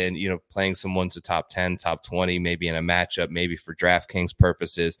different than, playing someone's a top 10, top 20, maybe in a matchup, maybe for DraftKings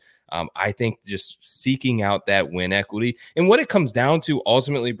purposes. I think just seeking out that win equity. And what it comes down to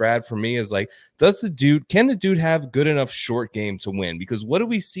ultimately, Brad, for me is like, can the dude have good enough short game to win? Because what do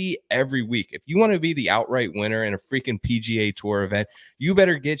we see every week? If you want to be the outright winner in a freaking PGA Tour event, you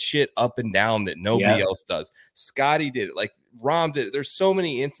better get shit up and down that nobody else does. Scotty did it. Like, Rahm did it. There's so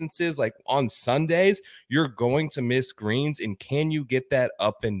many instances, like on Sundays, you're going to miss greens. And can you get that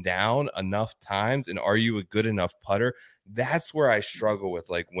up and down enough times? And are you a good enough putter? That's where I struggle with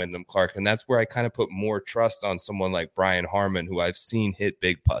like Wyndham Clark. And that's where I kind of put more trust on someone like Brian Harman, who I've seen hit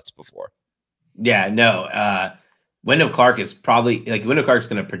big putts before. Yeah, no. Wyndham Clark is probably Wyndham Clark's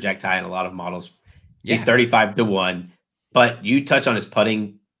going to project high in a lot of models. Yeah. He's 35-1, but you touch on his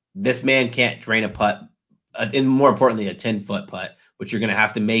putting. This man can't drain a putt. And more importantly, a 10-foot putt, which you're going to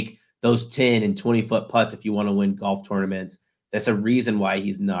have to make those 10 and 20-foot putts if you want to win golf tournaments. That's a reason why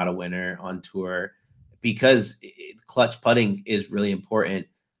he's not a winner on tour, because clutch putting is really important.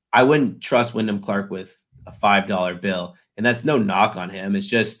 I wouldn't trust Wyndham Clark with a $5 bill, and that's no knock on him. It's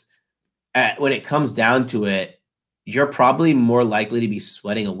just when it comes down to it, you're probably more likely to be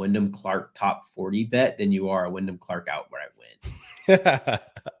sweating a Wyndham Clark top 40 bet than you are a Wyndham Clark outright win.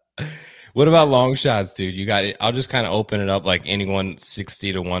 What about long shots, dude? You got it. I'll just kind of open it up, like anyone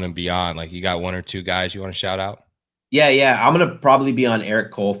 60-1 and beyond. Like, you got one or two guys you want to shout out? Yeah. I'm gonna probably be on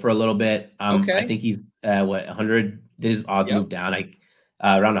Eric Cole for a little bit. Okay. I think he's 100. His odds moved down,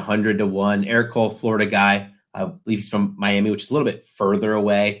 around 100-1. Eric Cole, Florida guy. I believe he's from Miami, which is a little bit further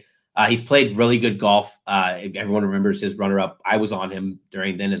away. He's played really good golf. Everyone remembers his runner-up. I was on him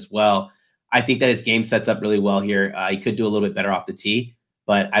during then as well. I think that his game sets up really well here. He could do a little bit better off the tee,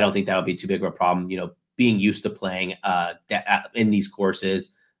 but I don't think that'll be too big of a problem. Being used to playing in these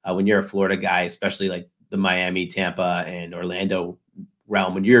courses, when you're a Florida guy, especially like the Miami, Tampa, and Orlando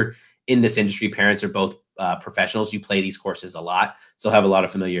realm, when you're in this industry, parents are both professionals. You play these courses a lot, so have a lot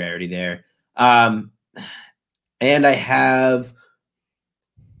of familiarity there. And I have,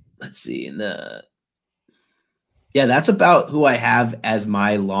 let's see, that's about who I have as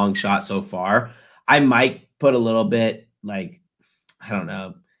my long shot so far. I might put a little bit like, I don't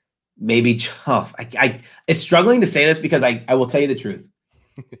know, maybe it's struggling to say this because I will tell you the truth.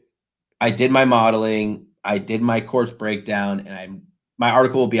 I did my modeling, I did my course breakdown, and my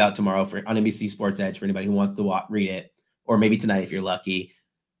article will be out tomorrow on NBC Sports Edge for anybody who wants to read it, or maybe tonight if you're lucky.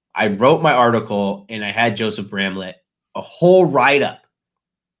 I wrote my article and I had Joseph Bramlett, a whole write-up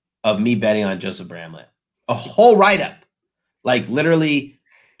of me betting on Joseph Bramlett, a whole write-up, like literally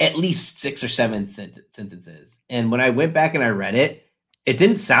at least 6 or 7 sentences. And when I went back and I read it, it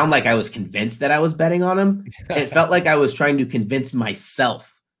didn't sound like I was convinced that I was betting on him. It felt like I was trying to convince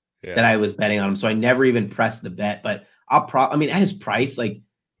myself that I was betting on him. So I never even pressed the bet, but at his price, like,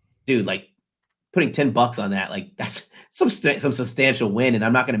 dude, like putting $10 on that, like that's some substantial win. And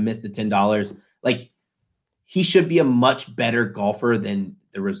I'm not going to miss the $10. Like, he should be a much better golfer than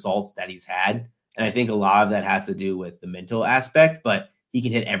the results that he's had. And I think a lot of that has to do with the mental aspect, but he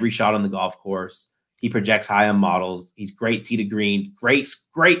can hit every shot on the golf course. He projects high on models. He's great tee to green, great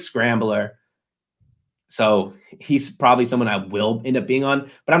scrambler. So he's probably someone I will end up being on,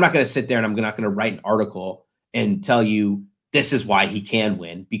 but I'm not going to sit there and I'm not going to write an article and tell you this is why he can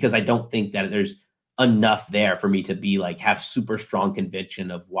win, because I don't think that there's enough there for me to be like, have super strong conviction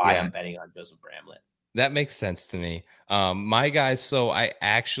of why I'm betting on Joseph Bramlett. That makes sense to me. My guys, so I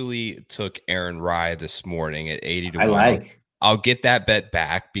actually took Aaron Rye this morning at 80-1. I'll get that bet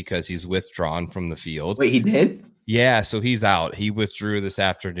back because he's withdrawn from the field. Wait, he did? Yeah, so he's out. He withdrew this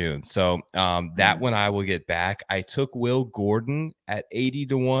afternoon. So that one I will get back. I took Will Gordon at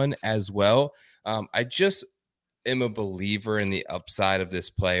 80-1 as well. I just am a believer in the upside of this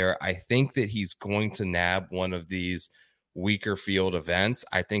player. I think that he's going to nab one of these weaker field events.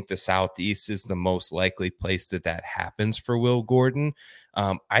 I think the Southeast is the most likely place that happens for Will Gordon.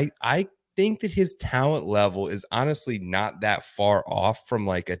 I think that his talent level is honestly not that far off from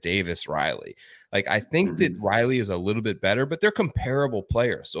like a Davis Riley. Like, I think that Riley is a little bit better, but they're comparable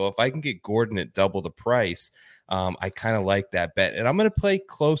players. So if I can get Gordon at double the price, I kind of like that bet. And I'm going to pay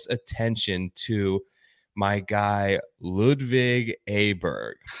close attention to my guy, Ludwig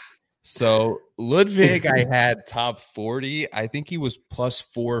Aberg. So Ludwig, I had top 40. I think he was plus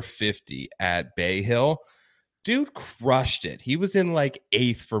 450 at Bay Hill. Dude crushed it. He was in like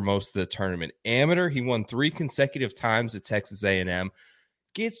 8th for most of the tournament. Amateur, he won 3 consecutive times at Texas A&M.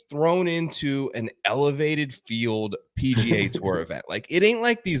 gets thrown into an elevated field PGA Tour event. Like, it ain't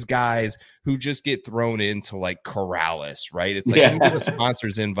like these guys who just get thrown into like Corrales, right? It's like you get a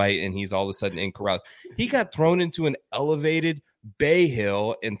sponsor's invite and he's all of a sudden in Corrales. He got thrown into an elevated Bay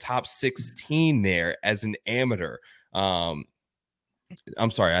Hill in top 16 there as an amateur. I'm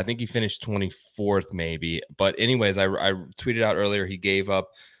sorry, I think he finished 24th maybe. But anyways, I tweeted out earlier he gave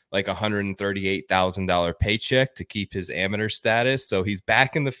up like $138,000 paycheck to keep his amateur status. So he's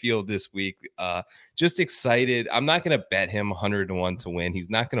back in the field this week. Just excited. I'm not going to bet him 100-1 to win. He's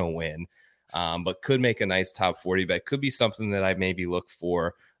not going to win, but could make a nice top 40 bet. Could be something that I maybe look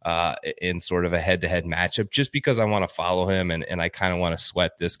for in sort of a head-to-head matchup, just because I want to follow him and I kind of want to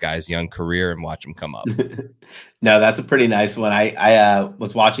sweat this guy's young career and watch him come up. No, that's a pretty nice one. I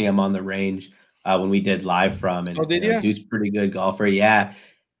was watching him on the range when we did live from, and dude's pretty good golfer. Yeah.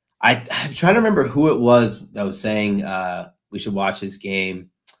 I'm trying to remember who it was that was saying we should watch his game.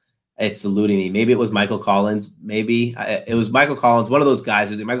 It's eluding me. Maybe it was Michael Collins. Maybe it was Michael Collins. One of those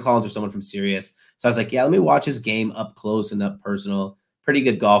guys. Was it Michael Collins or someone from Sirius? So I was like, yeah, let me watch his game up close and up personal. Pretty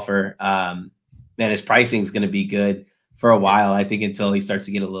good golfer. Man, his pricing is going to be good for a while. I think until he starts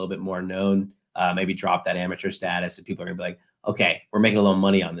to get a little bit more known, maybe drop that amateur status, and people are going to be like, okay, we're making a little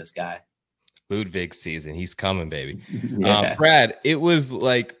money on this guy. Ludwig season. He's coming, baby. Yeah. Brad, it was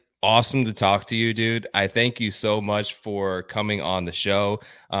like awesome to talk to you, dude. I thank you so much for coming on the show.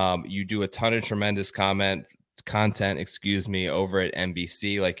 You do a ton of tremendous content, over at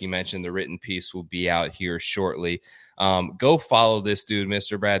NBC. Like you mentioned, the written piece will be out here shortly. Go follow this dude,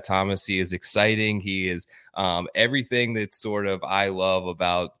 Mr. Brad Thomas. He is exciting. He is everything that's sort of I love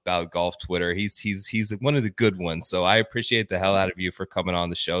about golf Twitter. He's one of the good ones. So I appreciate the hell out of you for coming on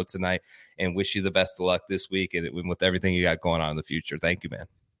the show tonight, and wish you the best of luck this week and with everything you got going on in the future. Thank you, man.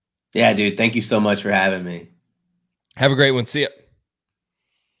 Yeah, dude. Thank you so much for having me. Have a great one. See ya.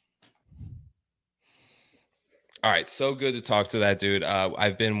 All right. So good to talk to that dude.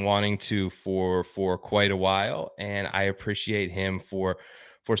 I've been wanting to for quite a while, and I appreciate him for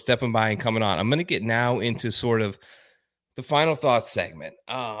stepping by and coming on. I'm going to get now into sort of the final thoughts segment.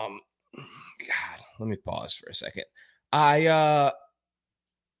 God, let me pause for a second. So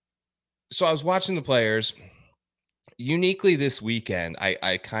I was watching the players. Uniquely this weekend,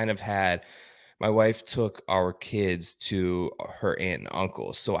 I kind of had, my wife took our kids to her aunt and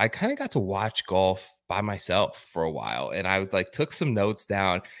uncle. So I kind of got to watch golf by myself for a while. And I took some notes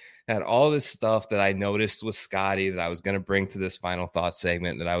down, had all this stuff that I noticed with Scotty that I was going to bring to this final thought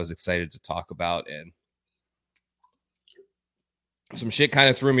segment that I was excited to talk about. And some shit kind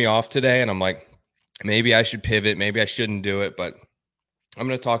of threw me off today. And I'm like, maybe I should pivot. Maybe I shouldn't do it, but I'm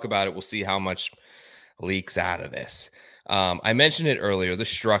going to talk about it. We'll see how much leaks out of this. I mentioned it earlier, the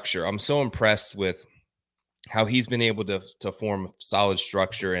structure. I'm so impressed with how he's been able to form a solid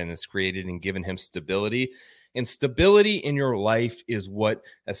structure and has created and given him stability. And stability in your life is what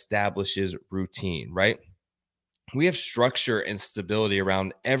establishes routine, right? We have structure and stability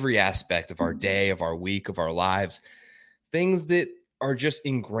around every aspect of our day, of our week, of our lives, things that are just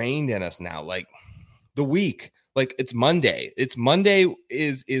ingrained in us now, like the week. Like it's Monday. Monday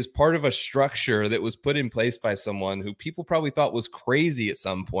is part of a structure that was put in place by someone who people probably thought was crazy at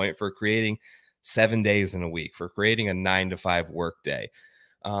some point for creating 7 days in a week, for creating a 9-to-5 work day.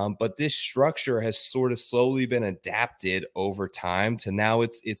 But this structure has sort of slowly been adapted over time to now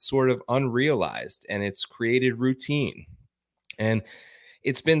it's sort of unrealized, and it's created routine. And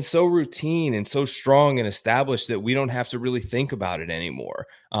it's been so routine and so strong and established that we don't have to really think about it anymore.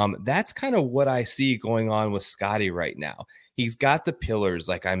 That's kind of what I see going on with Scotty right now. He's got the pillars,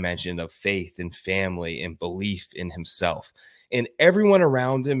 like I mentioned, of faith and family and belief in himself. And everyone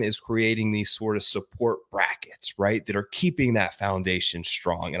around him is creating these sort of support brackets, right, that are keeping that foundation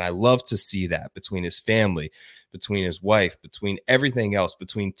strong. And I love to see that between his family, between his wife, between everything else,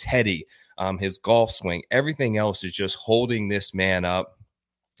 between Teddy, his golf swing. Everything else is just holding this man up.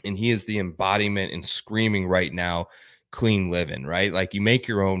 And he is the embodiment and screaming right now, clean living, right? Like you make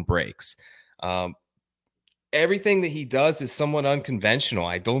your own breaks. Everything that he does is somewhat unconventional.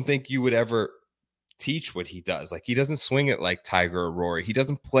 I don't think you would ever teach what he does. Like he doesn't swing it like Tiger or Rory. He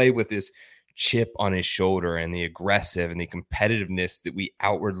doesn't play with this chip on his shoulder and the aggressive and the competitiveness that we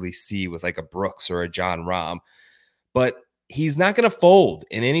outwardly see with like a Brooks or a John Rahm. But he's not going to fold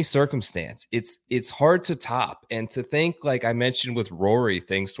in any circumstance. It's hard to top. And to think, like I mentioned with Rory,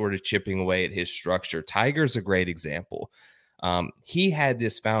 things sort of chipping away at his structure. Tiger's a great example. He had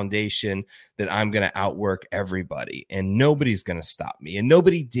this foundation that I'm going to outwork everybody and nobody's going to stop me. And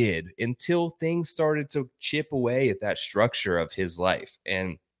nobody did until things started to chip away at that structure of his life.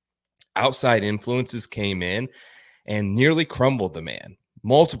 And outside influences came in and nearly crumbled the man.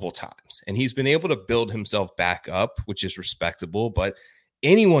 multiple times, and he's been able to build himself back up, which is respectable. But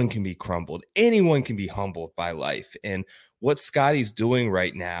anyone can be crumbled. Anyone can be humbled by life. And what Scotty's doing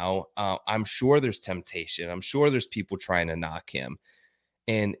right now, I'm sure there's temptation. I'm sure there's people trying to knock him.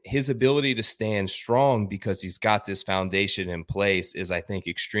 And his ability to stand strong because he's got this foundation in place is, I think,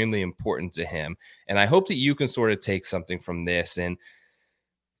 extremely important to him. And I hope that you can sort of take something from this. And,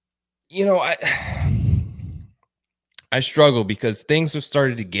 you know, I struggle because things have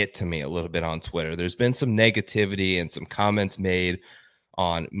started to get to me a little bit on Twitter. There's been some negativity and some comments made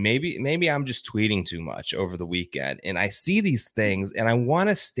on maybe I'm just tweeting too much over the weekend. And I see these things and I want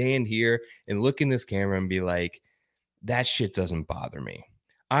to stand here and look in this camera and be like, that shit doesn't bother me.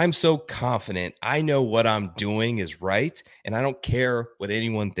 I'm so confident. I know what I'm doing is right. And I don't care what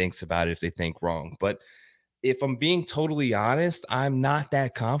anyone thinks about it if they think wrong. But if I'm being totally honest, I'm not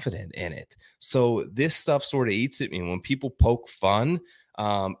that confident in it. So this stuff sort of eats at me. When people poke fun,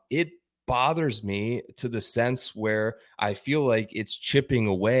 it bothers me to the sense where I feel like it's chipping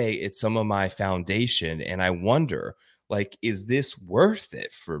away at some of my foundation. And I wonder, like, is this worth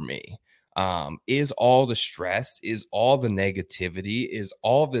it for me? Is all the stress, is all the negativity, is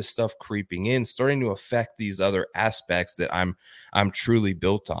all this stuff creeping in, starting to affect these other aspects that I'm truly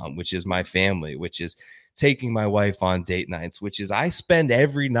built on, which is my family, which is taking my wife on date nights, which is I spend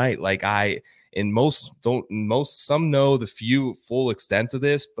every night like some know the full extent of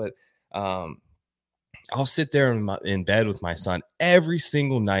this, but I'll sit there in bed with my son every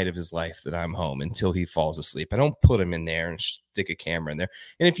single night of his life that I'm home until he falls asleep. I don't put him in there and stick a camera in there.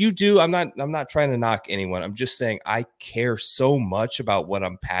 And if you do, I'm not trying to knock anyone. I'm just saying I care so much about what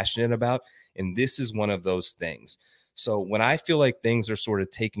I'm passionate about. And this is one of those things. So when I feel like things are sort of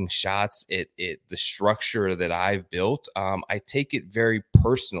taking shots at the structure that I've built, I take it very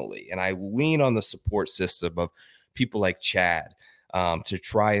personally. And I lean on the support system of people like Chad to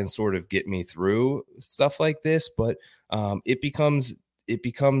try and sort of get me through stuff like this. But it becomes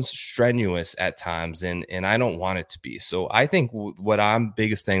strenuous at times, and I don't want it to be. So I think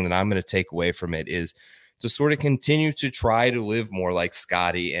biggest thing that I'm going to take away from it is to sort of continue to try to live more like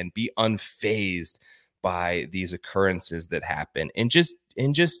Scotty and be unfazed by these occurrences that happen, and just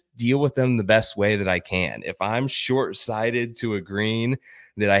deal with them the best way that I can. If I'm short-sighted to a green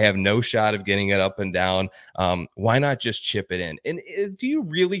that I have no shot of getting it up and down, why not just chip it in? And do you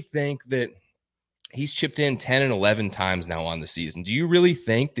really think that he's chipped in 10 and 11 times now on the season? Do you really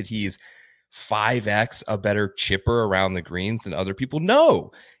think that he's 5x a better chipper around the greens than other people? No,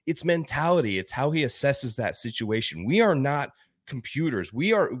 it's mentality. It's how he assesses that situation. We are not computers.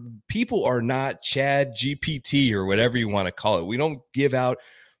 People are not Chad GPT or whatever you want to call it. We don't give out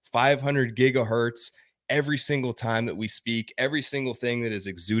 500 gigahertz every single time that we speak. Every single thing that is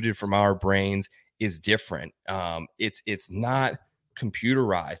exuded from our brains is different. It's not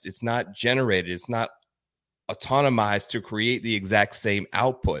computerized. It's not generated. It's not autonomized to create the exact same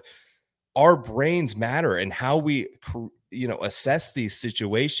output. Our brains matter, and how we assess these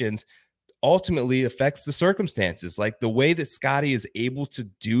situations ultimately affects the circumstances. Like the way that Scotty is able to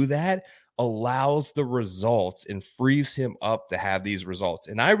do that allows the results and frees him up to have these results.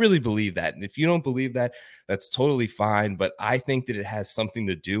 And I really believe that. And if you don't believe that, that's totally fine. But I think that it has something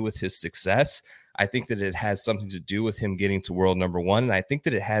to do with his success. I think that it has something to do with him getting to world number one. And I think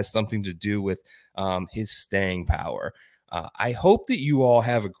that it has something to do with his staying power. I hope that you all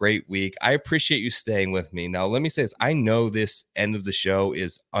have a great week. I appreciate you staying with me. Now, let me say this. I know this end of the show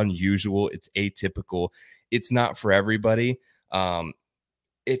is unusual. It's atypical. It's not for everybody.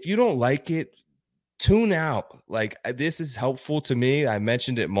 If you don't like it, tune out. Like, this is helpful to me. I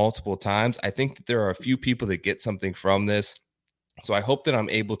mentioned it multiple times. I think that there are a few people that get something from this. So I hope that I'm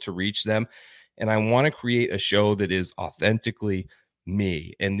able to reach them. And I want to create a show that is authentically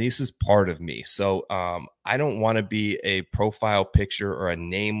me, and this is part of me. So I don't want to be a profile picture or a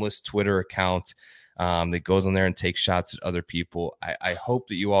nameless Twitter account that goes on there and takes shots at other people. I hope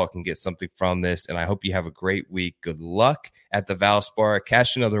that you all can get something from this, and I hope you have a great week. Good luck at the Valspar.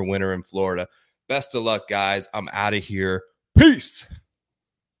 Catch another winner in Florida. Best of luck, guys. I'm out of here. Peace.